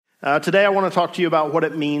Today I want to talk to you about what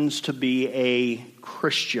it means to be a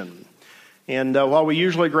Christian. And while we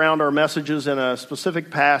usually ground our messages in a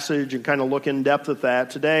specific passage and kind of look in depth at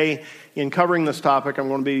that, today in covering this topic I'm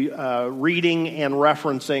going to be reading and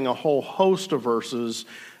referencing a whole host of verses.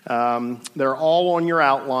 They're all on your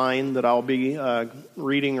outline that I'll be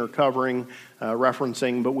reading or covering,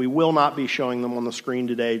 referencing, but we will not be showing them on the screen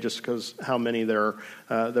today just because how many there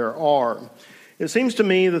are. It seems to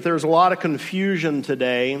me that there's a lot of confusion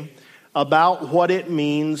today about what it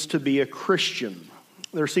means to be a Christian.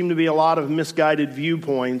 There seem to be a lot of misguided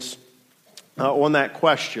viewpoints on that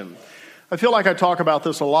question. I feel like I talk about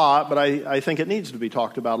this a lot, but I think it needs to be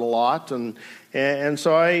talked about a lot, and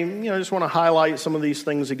so I just want to highlight some of these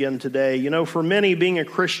things again today. For many, being a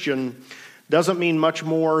Christian doesn't mean much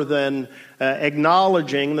more than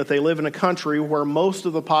acknowledging that they live in a country where most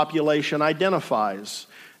of the population identifies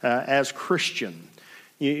as Christian.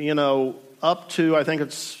 Up to, I think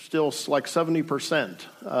it's still like 70%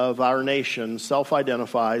 of our nation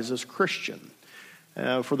self-identifies as Christian.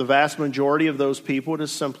 For the vast majority of those people, it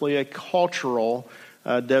is simply a cultural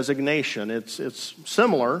designation. It's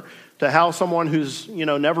similar to how someone who's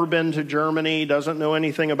never been to Germany, doesn't know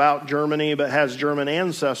anything about Germany, but has German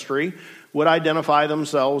ancestry, would identify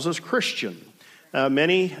themselves as Christian.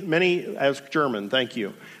 Many as German. Thank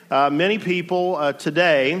you. Many people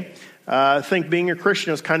today think being a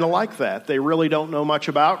Christian is kind of like that. They really don't know much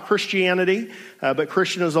about Christianity, but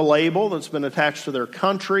Christian is a label that's been attached to their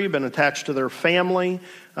country, been attached to their family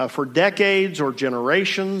for decades or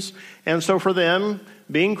generations. And so for them,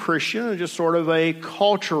 being Christian is just sort of a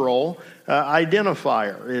cultural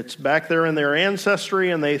identifier. It's back there in their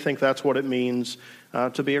ancestry, and they think that's what it means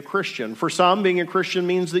to be a Christian. For some, being a Christian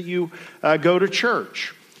means that you go to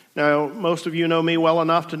church. Now, most of you know me well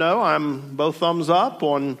enough to know I'm both thumbs up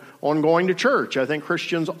on going to church. I think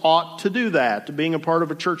Christians ought to do that. Being a part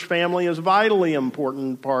of a church family is a vitally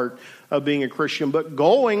important part of being a Christian. But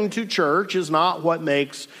going to church is not what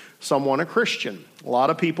makes someone a Christian. A lot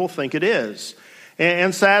of people think it is.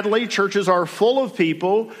 And sadly, churches are full of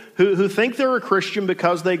people who think they're a Christian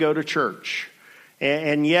because they go to church.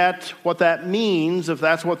 And yet, what that means, if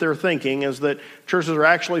that's what they're thinking, is that churches are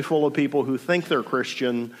actually full of people who think they're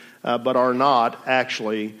Christian, but are not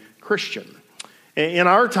actually Christian. In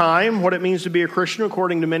our time, what it means to be a Christian,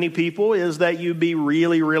 according to many people, is that you be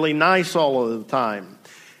really, really nice all of the time.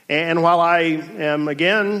 And while I am,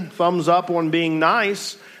 again, thumbs up on being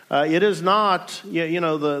nice, it is not,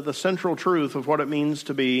 the central truth of what it means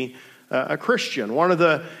to be a Christian. One of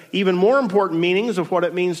the even more important meanings of what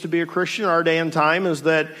it means to be a Christian in our day and time is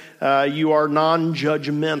that you are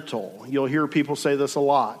non-judgmental. You'll hear people say this a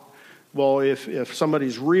lot. Well, if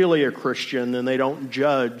somebody's really a Christian, then they don't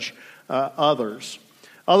judge others.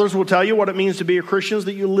 Others will tell you what it means to be a Christian is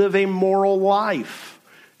that you live a moral life.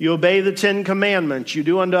 You obey the 10 Commandments. You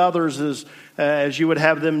do unto others as you would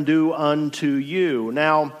have them do unto you.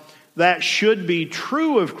 Now, that should be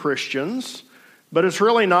true of Christians, but it's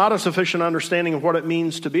really not a sufficient understanding of what it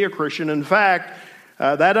means to be a Christian. In fact,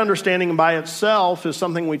 that understanding by itself is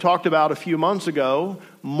something we talked about a few months ago,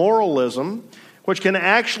 moralism, which can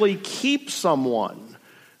actually keep someone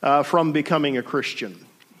from becoming a Christian.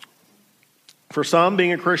 For some,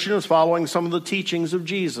 being a Christian is following some of the teachings of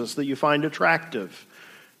Jesus that you find attractive.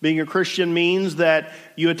 Being a Christian means that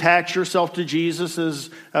you attach yourself to Jesus as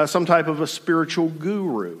some type of a spiritual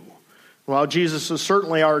guru. While Jesus is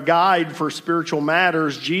certainly our guide for spiritual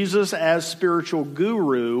matters, Jesus as spiritual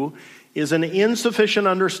guru is an insufficient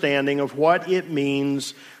understanding of what it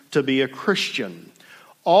means to be a Christian.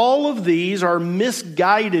 All of these are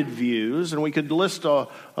misguided views, and we could list a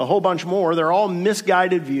whole bunch more. They're all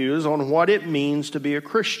misguided views on what it means to be a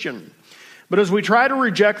Christian. But as we try to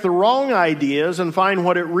reject the wrong ideas and find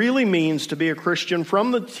what it really means to be a Christian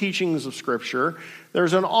from the teachings of Scripture,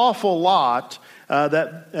 there's an awful lot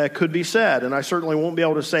that could be said. And I certainly won't be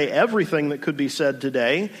able to say everything that could be said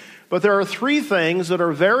today, but there are three things that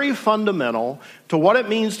are very fundamental to what it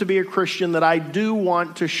means to be a Christian that I do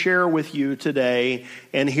want to share with you today.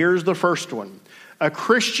 And here's the first one. A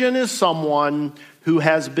Christian is someone who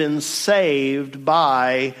has been saved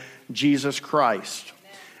by Jesus Christ.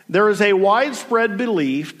 There is a widespread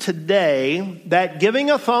belief today that giving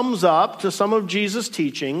a thumbs up to some of Jesus'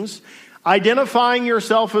 teachings, identifying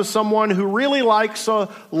yourself as someone who really likes a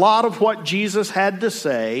lot of what Jesus had to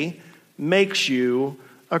say, makes you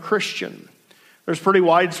a Christian. There's pretty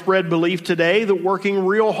widespread belief today that working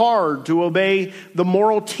real hard to obey the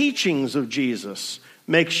moral teachings of Jesus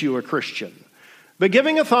makes you a Christian. But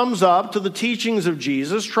giving a thumbs up to the teachings of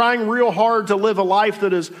Jesus, trying real hard to live a life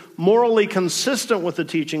that is morally consistent with the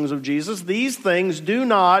teachings of Jesus, these things do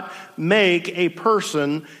not make a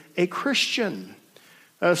person a Christian.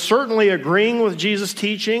 Certainly agreeing with Jesus'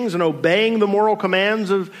 teachings and obeying the moral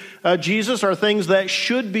commands of Jesus are things that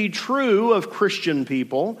should be true of Christian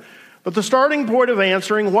people. But the starting point of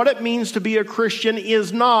answering what it means to be a Christian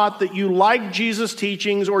is not that you like Jesus'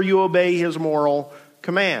 teachings or you obey his moral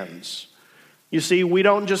commands. You see, we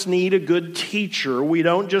don't just need a good teacher. We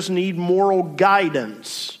don't just need moral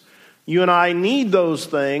guidance. You and I need those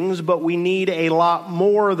things, but we need a lot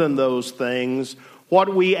more than those things.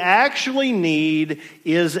 What we actually need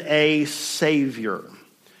is a Savior.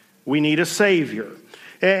 We need a Savior.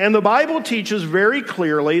 And the Bible teaches very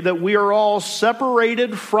clearly that we are all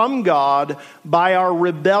separated from God by our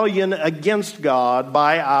rebellion against God,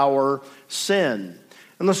 by our sin.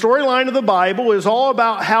 And the storyline of the Bible is all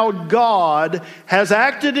about how God has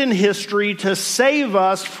acted in history to save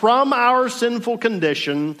us from our sinful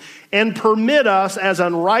condition and permit us, as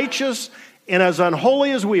unrighteous and as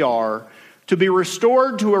unholy as we are, to be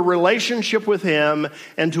restored to a relationship with him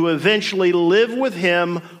and to eventually live with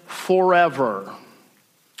him forever.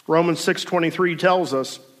 Romans 6:23 tells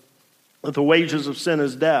us that the wages of sin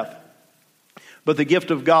is death, but the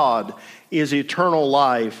gift of God is eternal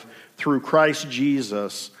life through Christ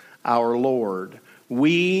Jesus our Lord.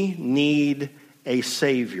 We need a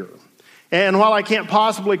Savior. And while I can't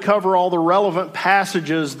possibly cover all the relevant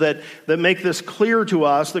passages that make this clear to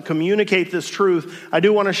us, that communicate this truth, I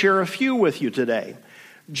do want to share a few with you today.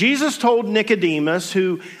 Jesus told Nicodemus,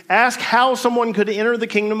 who asked how someone could enter the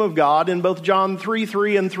kingdom of God in both John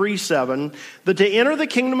 3:3 and 3:7, that to enter the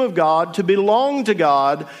kingdom of God, to belong to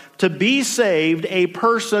God, to be saved, a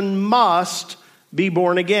person must be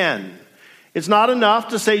born again. It's not enough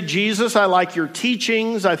to say, Jesus, I like your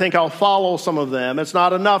teachings. I think I'll follow some of them. It's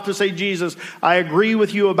not enough to say, Jesus, I agree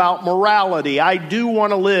with you about morality. I do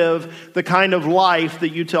want to live the kind of life that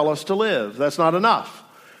you tell us to live. That's not enough.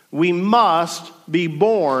 We must be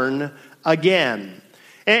born again.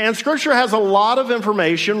 And Scripture has a lot of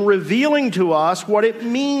information revealing to us what it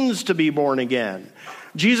means to be born again.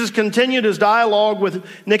 Jesus continued his dialogue with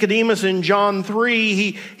Nicodemus in John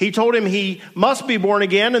 3. He told him he must be born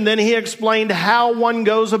again, and then he explained how one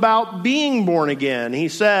goes about being born again. He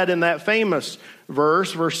said in that famous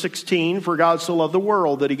verse 16, "For God so loved the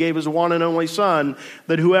world that he gave his one and only Son,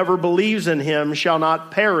 that whoever believes in him shall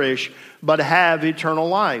not perish, but have eternal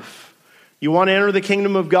life." You want to enter the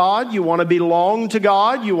kingdom of God? You want to belong to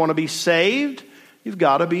God? You want to be saved? You've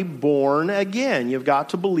got to be born again. You've got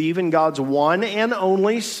to believe in God's one and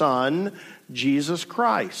only Son, Jesus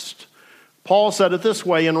Christ. Paul said it this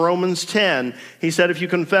way in Romans 10. He said, if you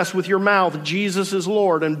confess with your mouth Jesus is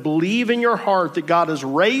Lord and believe in your heart that God has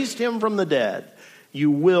raised him from the dead,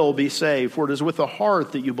 you will be saved. For it is with the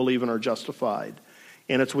heart that you believe and are justified.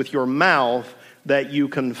 And it's with your mouth that you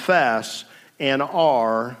confess and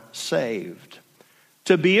are saved.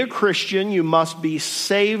 To be a Christian, you must be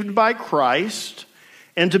saved by Christ.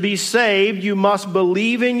 And to be saved, you must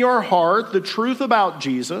believe in your heart the truth about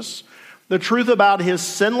Jesus, the truth about his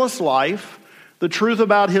sinless life, the truth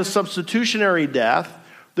about his substitutionary death,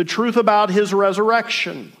 the truth about his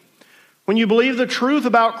resurrection. When you believe the truth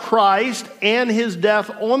about Christ and his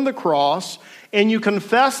death on the cross, and you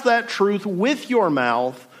confess that truth with your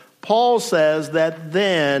mouth, Paul says that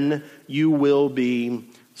then you will be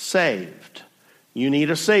saved. You need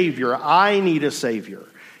a Savior. I need a Savior.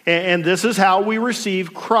 And this is how we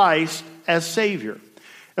receive Christ as Savior.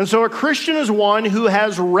 And so a Christian is one who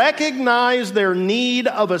has recognized their need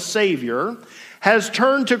of a Savior, has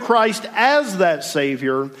turned to Christ as that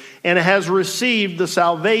Savior, and has received the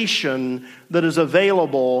salvation that is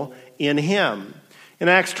available in him. In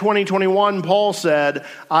Acts 20:21, Paul said,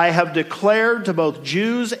 I have declared to both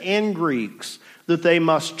Jews and Greeks that they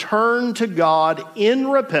must turn to God in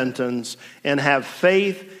repentance and have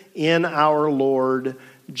faith in our Lord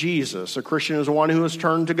Jesus. A Christian is one who has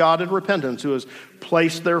turned to God in repentance, who has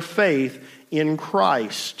placed their faith in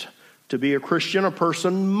Christ. To be a Christian, a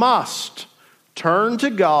person must turn to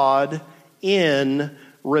God in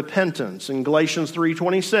repentance. And Galatians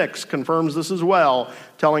 3:26 confirms this as well,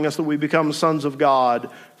 telling us that we become sons of God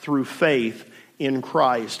through faith in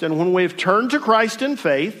Christ. And when we've turned to Christ in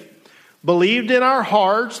faith, believed in our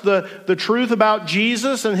hearts the truth about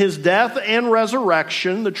Jesus and his death and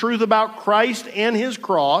resurrection, the truth about Christ and his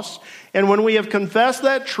cross, and when we have confessed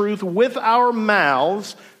that truth with our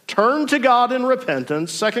mouths, turn to God in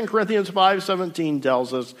repentance, 2 Corinthians 5:17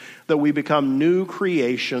 tells us that we become new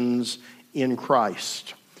creations in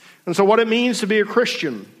Christ. And so what it means to be a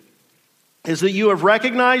Christian is that you have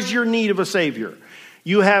recognized your need of a Savior.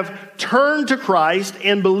 You have turned to Christ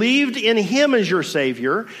and believed in Him as your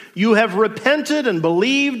Savior. You have repented and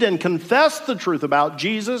believed and confessed the truth about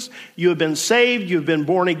Jesus. You have been saved, you have been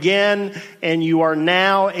born again, and you are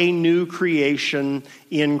now a new creation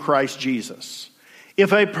in Christ Jesus.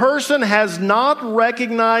 If a person has not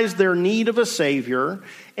recognized their need of a Savior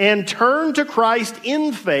and turned to Christ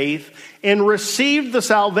in faith and received the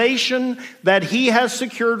salvation that He has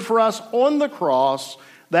secured for us on the cross,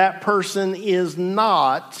 that person is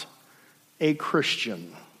not a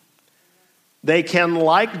Christian. They can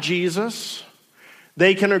like Jesus.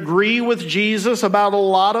 They can agree with Jesus about a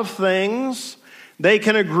lot of things. They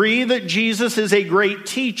can agree that Jesus is a great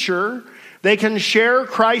teacher. They can share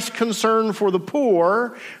Christ's concern for the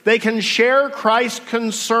poor. They can share Christ's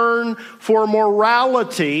concern for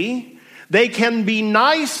morality. They can be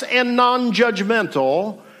nice and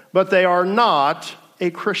non-judgmental, but they are not a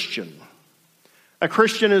Christian. A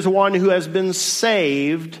Christian is one who has been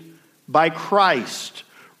saved by Christ,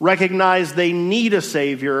 recognize they need a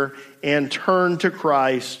Savior, and turn to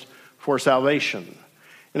Christ for salvation.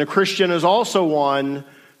 And a Christian is also one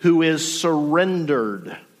who is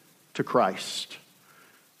surrendered to Christ.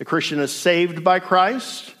 A Christian is saved by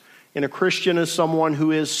Christ, and a Christian is someone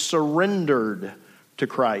who is surrendered to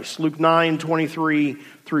Christ. Luke 9:23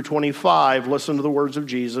 through 25, listen to the words of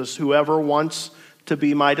Jesus. Whoever wants to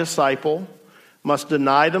be my disciple must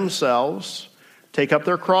deny themselves, take up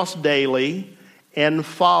their cross daily, and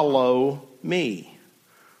follow me.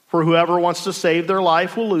 For whoever wants to save their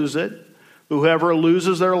life will lose it, but whoever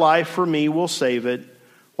loses their life for me will save it.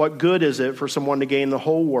 What good is it for someone to gain the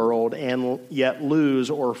whole world and yet lose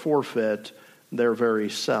or forfeit their very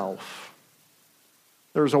self?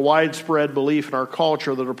 There's a widespread belief in our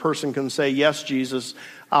culture that a person can say, yes, Jesus,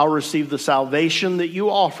 I'll receive the salvation that you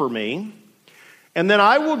offer me, and then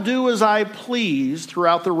I will do as I please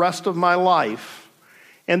throughout the rest of my life.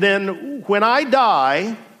 And then when I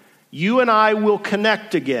die, you and I will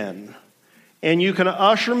connect again. And you can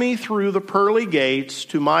usher me through the pearly gates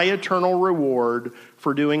to my eternal reward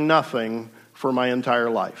for doing nothing for my entire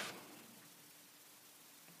life.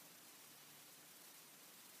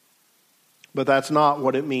 But that's not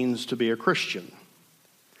what it means to be a Christian.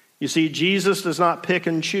 You see, Jesus does not pick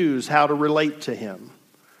and choose how to relate to Him.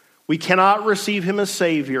 We cannot receive Him as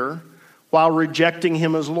Savior while rejecting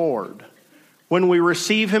Him as Lord. When we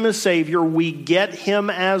receive Him as Savior, we get Him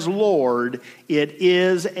as Lord. It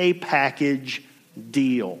is a package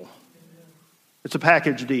deal. It's a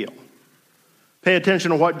package deal. Pay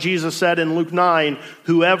attention to what Jesus said in Luke 9,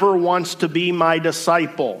 whoever wants to be my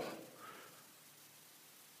disciple.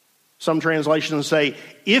 Some translations say,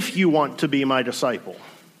 if you want to be my disciple,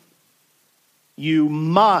 you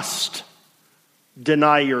must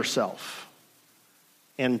deny yourself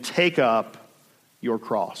and take up your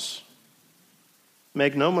cross.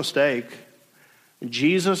 Make no mistake,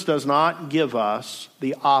 Jesus does not give us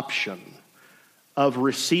the option of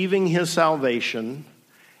receiving His salvation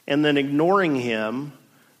and then ignoring Him,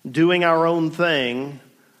 doing our own thing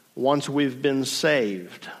once we've been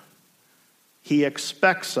saved. He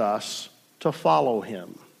expects us to follow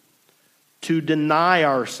Him, to deny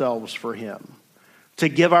ourselves for Him, to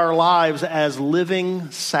give our lives as living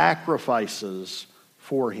sacrifices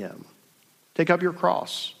for Him. Take up your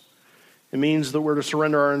cross. It means that we're to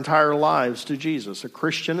surrender our entire lives to Jesus. A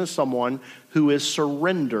Christian is someone who is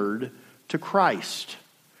surrendered to Christ.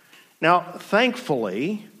 Now,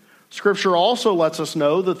 thankfully, Scripture also lets us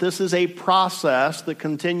know that this is a process that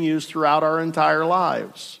continues throughout our entire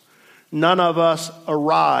lives. None of us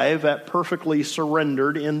arrive at perfectly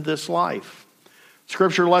surrendered in this life.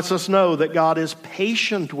 Scripture lets us know that God is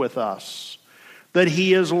patient with us, that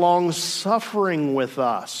He is long-suffering with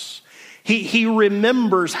us. He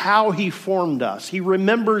remembers how He formed us. He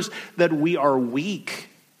remembers that we are weak.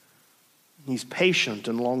 He's patient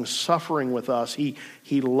and long-suffering with us. He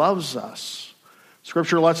loves us.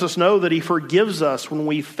 Scripture lets us know that He forgives us when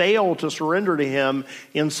we fail to surrender to Him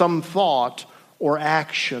in some thought or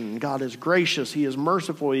action. God is gracious. He is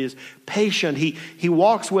merciful. He is patient. He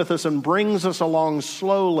walks with us and brings us along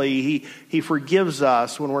slowly. He forgives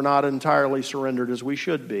us when we're not entirely surrendered as we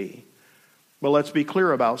should be. But let's be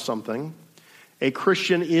clear about something. A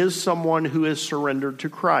Christian is someone who is surrendered to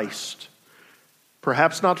Christ.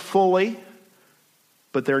 Perhaps not fully,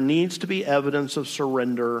 but there needs to be evidence of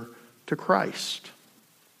surrender to Christ.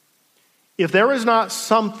 If there is not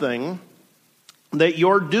something that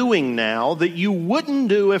you're doing now that you wouldn't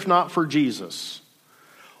do if not for Jesus,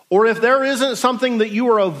 or if there isn't something that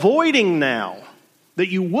you are avoiding now that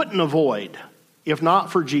you wouldn't avoid if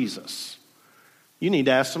not for Jesus, you need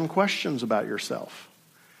to ask some questions about yourself.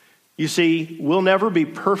 You see, we'll never be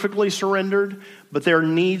perfectly surrendered, but there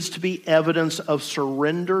needs to be evidence of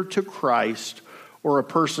surrender to Christ, or a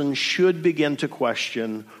person should begin to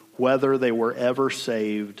question whether they were ever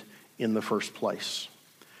saved in the first place.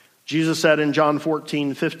 Jesus said in John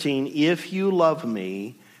 14:15, "If you love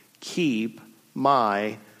me, keep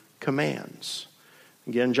my commands."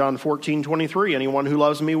 Again, John 14:23, "Anyone who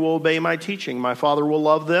loves me will obey my teaching. My Father will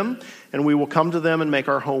love them, and we will come to them and make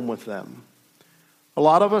our home with them." A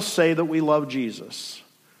lot of us say that we love Jesus,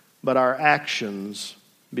 but our actions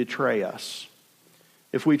betray us.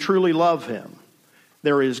 If we truly love him,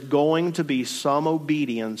 there is going to be some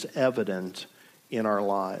obedience evident in our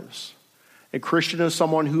lives. A Christian is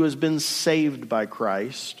someone who has been saved by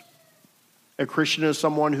Christ. A Christian is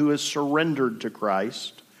someone who has surrendered to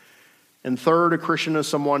Christ. And third, a Christian is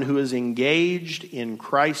someone who is engaged in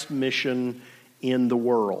Christ's mission in the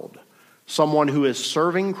world. Someone who is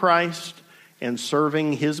serving Christ and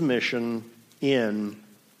serving his mission in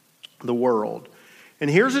the world. And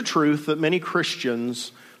here's a truth that many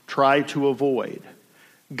Christians try to avoid.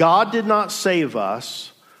 God did not save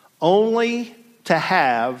us only to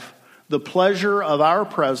have the pleasure of our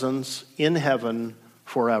presence in heaven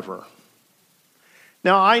forever.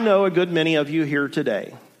 Now, I know a good many of you here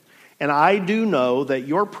today, and I do know that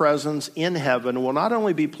your presence in heaven will not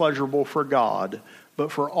only be pleasurable for God,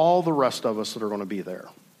 but for all the rest of us that are going to be there.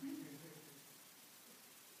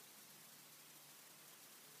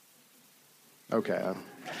 Okay.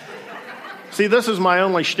 See, this is my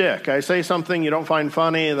only shtick. I say something you don't find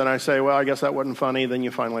funny, then I say, well, I guess that wasn't funny, then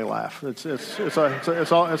you finally laugh. It's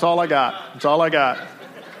all I got. It's all I got.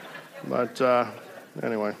 But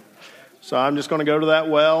anyway, so I'm just going to go to that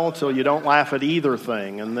well till you don't laugh at either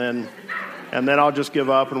thing, and then I'll just give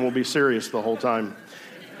up and we'll be serious the whole time.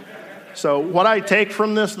 So what I take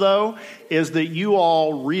from this, though, is that you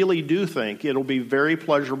all really do think it'll be very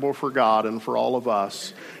pleasurable for God and for all of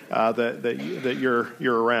us that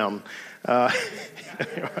you're around.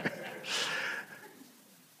 Anyway.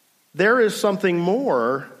 There is something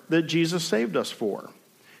more that Jesus saved us for.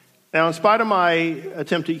 Now, in spite of my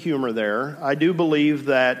attempt at humor there, I do believe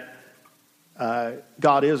that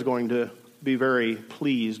God is going to be very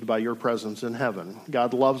pleased by your presence in heaven.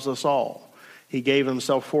 God loves us all. He gave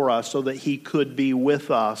himself for us so that he could be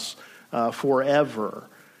with us forever.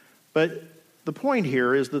 But the point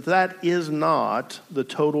here is that is not the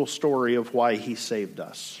total story of why he saved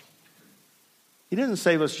us. He didn't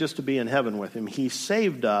save us just to be in heaven with him. He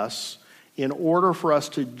saved us in order for us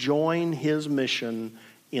to join his mission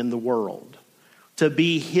in the world, to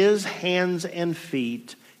be his hands and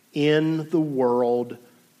feet in the world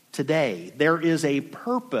today. There is a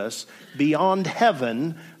purpose beyond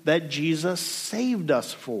heaven that Jesus saved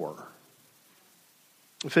us for.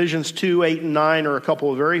 Ephesians 2:8-9 are a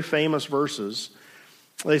couple of very famous verses.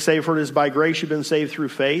 They say, "For it is by grace you've been saved through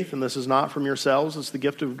faith, and this is not from yourselves, it's the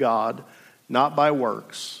gift of God, not by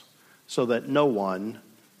works, so that no one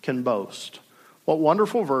can boast." What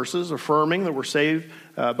wonderful verses affirming that we're saved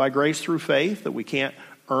by grace through faith, that we can't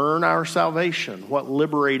earn our salvation. What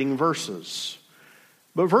liberating verses.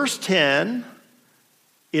 But verse 10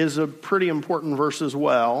 is a pretty important verse as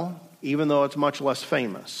well, even though it's much less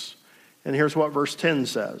famous. And here's what verse 10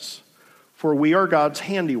 says. "For we are God's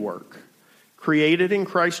handiwork, created in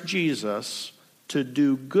Christ Jesus to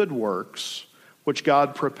do good works, which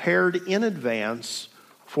God prepared in advance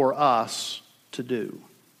for us to do."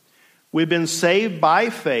 We've been saved by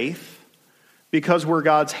faith because we're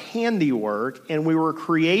God's handiwork, and we were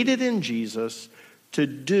created in Jesus to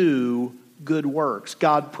do good works.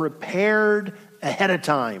 God prepared ahead of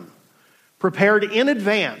time, prepared in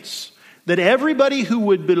advance, that everybody who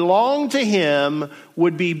would belong to him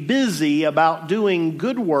would be busy about doing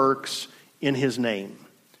good works in his name.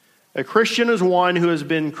 A Christian is one who has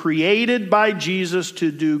been created by Jesus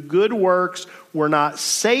to do good works. We're not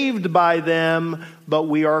saved by them, but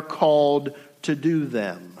we are called to do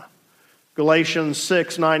them. Galatians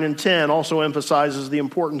 6:9-10 also emphasizes the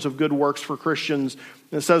importance of good works for Christians.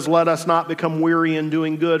 It says, "Let us not become weary in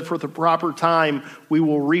doing good, for at the proper time we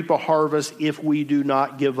will reap a harvest if we do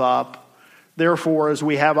not give up. Therefore, as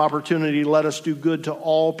we have opportunity, let us do good to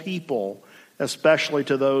all people, especially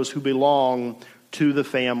to those who belong to the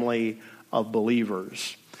family of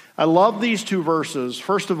believers." I love these two verses.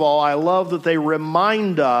 First of all, I love that they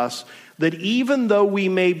remind us that even though we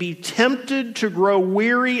may be tempted to grow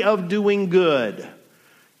weary of doing good,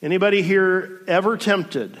 anybody here ever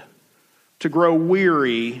tempted to grow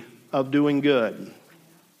weary of doing good?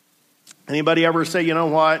 Anybody ever say, you know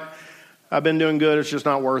what, I've been doing good, it's just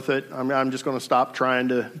not worth it. I'm just going to stop trying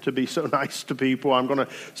to be so nice to people. I'm going to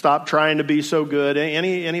stop trying to be so good.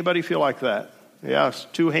 Anybody feel like that? Yes,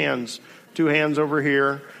 two hands. Two hands over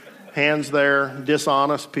here, hands there,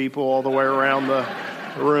 dishonest people all the way around the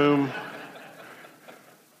room.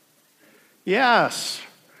 Yes,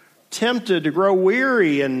 tempted to grow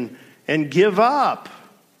weary and give up.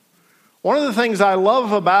 One of the things I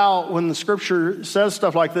love about when the Scripture says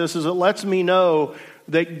stuff like this is it lets me know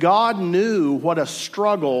that God knew what a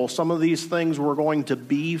struggle some of these things were going to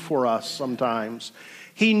be for us sometimes.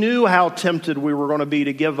 He knew how tempted we were going to be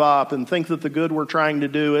to give up and think that the good we're trying to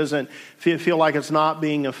do isn't, feel like it's not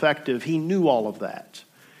being effective. He knew all of that.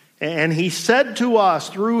 And he said to us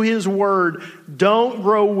through his word, don't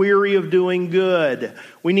grow weary of doing good.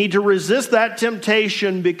 We need to resist that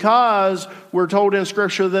temptation because we're told in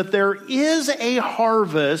Scripture that there is a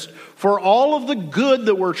harvest for all of the good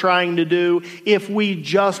that we're trying to do if we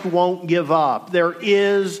just won't give up. There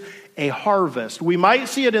is a harvest. We might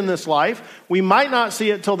see it in this life. We might not see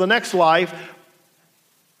it till the next life,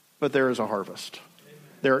 but there is a harvest.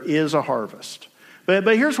 There is a harvest.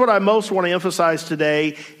 But here's what I most want to emphasize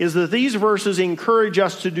today is that these verses encourage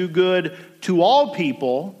us to do good to all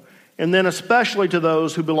people, and then especially to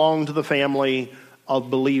those who belong to the family of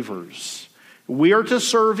believers. We are to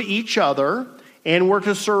serve each other, and we're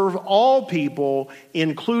to serve all people,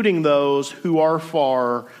 including those who are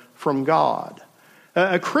far from God.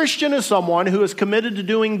 A Christian is someone who is committed to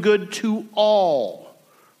doing good to all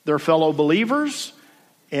their fellow believers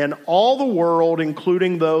and all the world,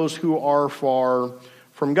 including those who are far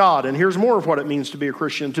from God. And here's more of what it means to be a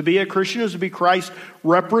Christian. To be a Christian is to be Christ's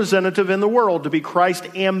representative in the world, to be Christ's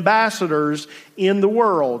ambassadors in the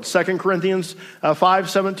world. 2 Corinthians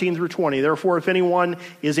 5:17 through 20. Therefore, if anyone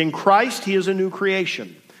is in Christ, he is a new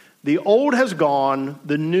creation. The old has gone,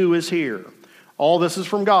 the new is here. All this is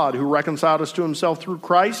from God, who reconciled us to himself through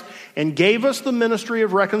Christ and gave us the ministry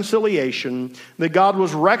of reconciliation, that God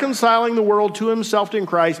was reconciling the world to himself in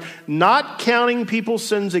Christ, not counting people's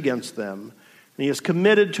sins against them. And he has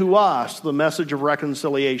committed to us the message of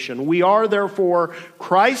reconciliation. We are, therefore,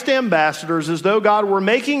 Christ's ambassadors, as though God were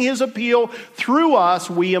making his appeal through us.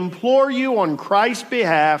 We implore you on Christ's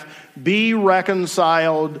behalf, be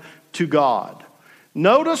reconciled to God.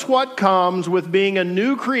 Notice what comes with being a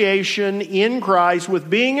new creation in Christ, with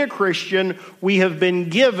being a Christian. We have been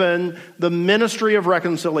given the ministry of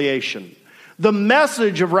reconciliation. The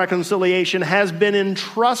message of reconciliation has been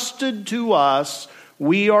entrusted to us.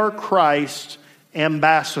 We are Christ's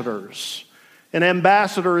ambassadors. An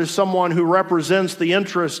ambassador is someone who represents the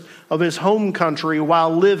interest of his home country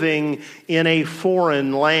while living in a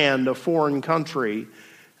foreign land, a foreign country.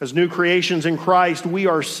 As new creations in Christ, we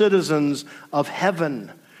are citizens of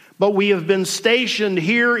heaven. But we have been stationed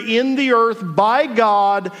here in the earth by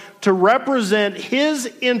God to represent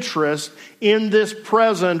his interest in this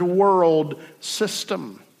present world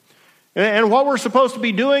system. And what we're supposed to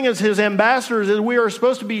be doing as his ambassadors is we are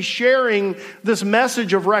supposed to be sharing this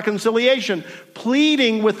message of reconciliation,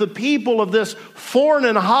 pleading with the people of this foreign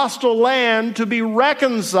and hostile land to be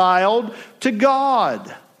reconciled to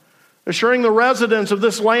God. Assuring the residents of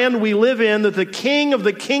this land we live in that the king of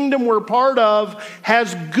the kingdom we're part of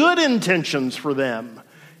has good intentions for them.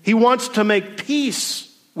 He wants to make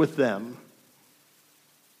peace with them.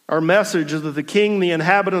 Our message is that the king the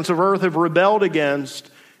inhabitants of earth have rebelled against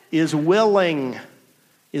is willing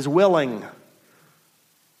to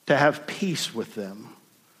have peace with them.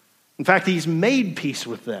 In fact, he's made peace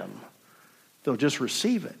with them. They'll just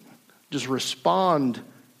receive it. Just respond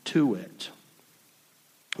to it.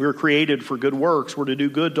 We were created for good works. We're to do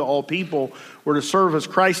good to all people. We're to serve as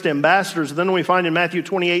Christ's ambassadors. And then we find in Matthew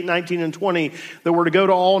 28, 19 and 20 that we're to go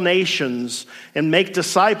to all nations and make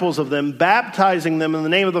disciples of them, baptizing them in the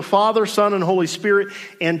name of the Father, Son, and Holy Spirit,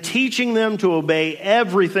 and teaching them to obey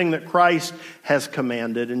everything that Christ has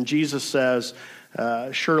commanded. And Jesus says,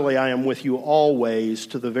 surely I am with you always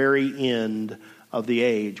to the very end of the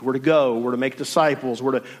age. We're to go, we're to make disciples,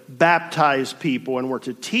 we're to baptize people, and we're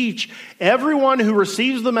to teach everyone who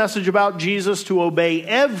receives the message about Jesus to obey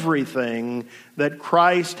everything that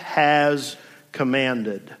Christ has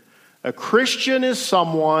commanded. A Christian is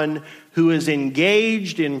someone who is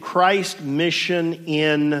engaged in Christ's mission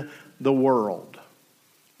in the world.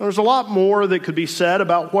 There's a lot more that could be said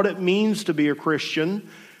about what it means to be a Christian,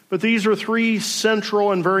 but these are three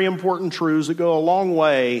central and very important truths that go a long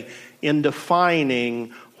way in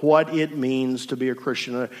defining what it means to be a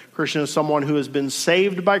Christian. A Christian is someone who has been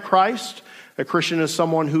saved by Christ. A Christian is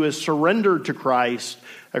someone who has surrendered to Christ.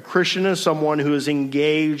 A Christian is someone who is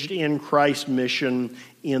engaged in Christ's mission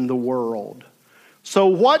in the world. So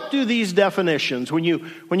what do these definitions, when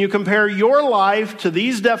you compare your life to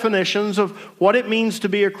these definitions of what it means to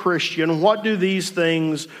be a Christian, what do these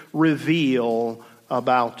things reveal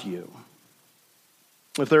about you?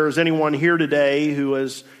 If there is anyone here today who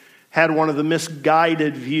has had one of the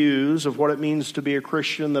misguided views of what it means to be a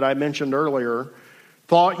Christian that I mentioned earlier,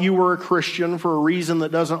 thought you were a Christian for a reason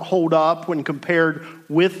that doesn't hold up when compared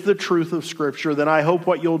with the truth of Scripture, then I hope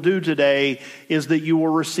what you'll do today is that you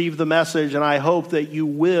will receive the message, and I hope that you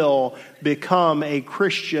will become a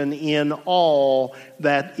Christian in all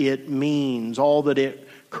that it means, all that it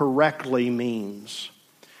correctly means.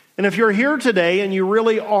 And if you're here today and you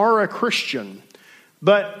really are a Christian,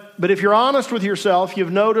 but if you're honest with yourself,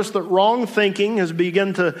 you've noticed that wrong thinking has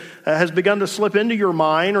begun to slip into your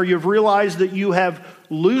mind, or you've realized that you have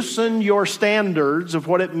loosened your standards of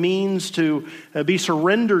what it means to be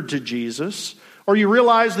surrendered to Jesus, or you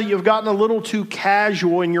realize that you've gotten a little too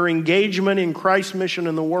casual in your engagement in Christ's mission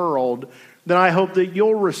in the world, then I hope that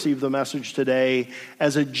you'll receive the message today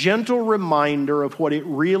as a gentle reminder of what it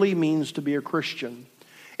really means to be a Christian.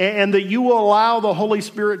 And that you will allow the Holy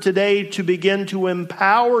Spirit today to begin to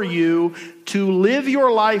empower you to live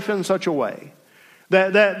your life in such a way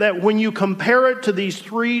that when you compare it to these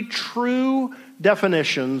three true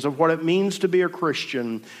definitions of what it means to be a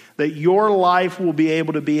Christian, that your life will be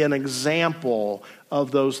able to be an example of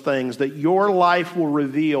those things, that your life will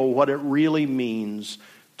reveal what it really means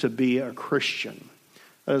to be a Christian.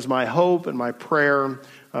 That is my hope and my prayer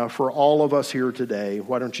for all of us here today.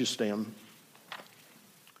 Why don't you stand?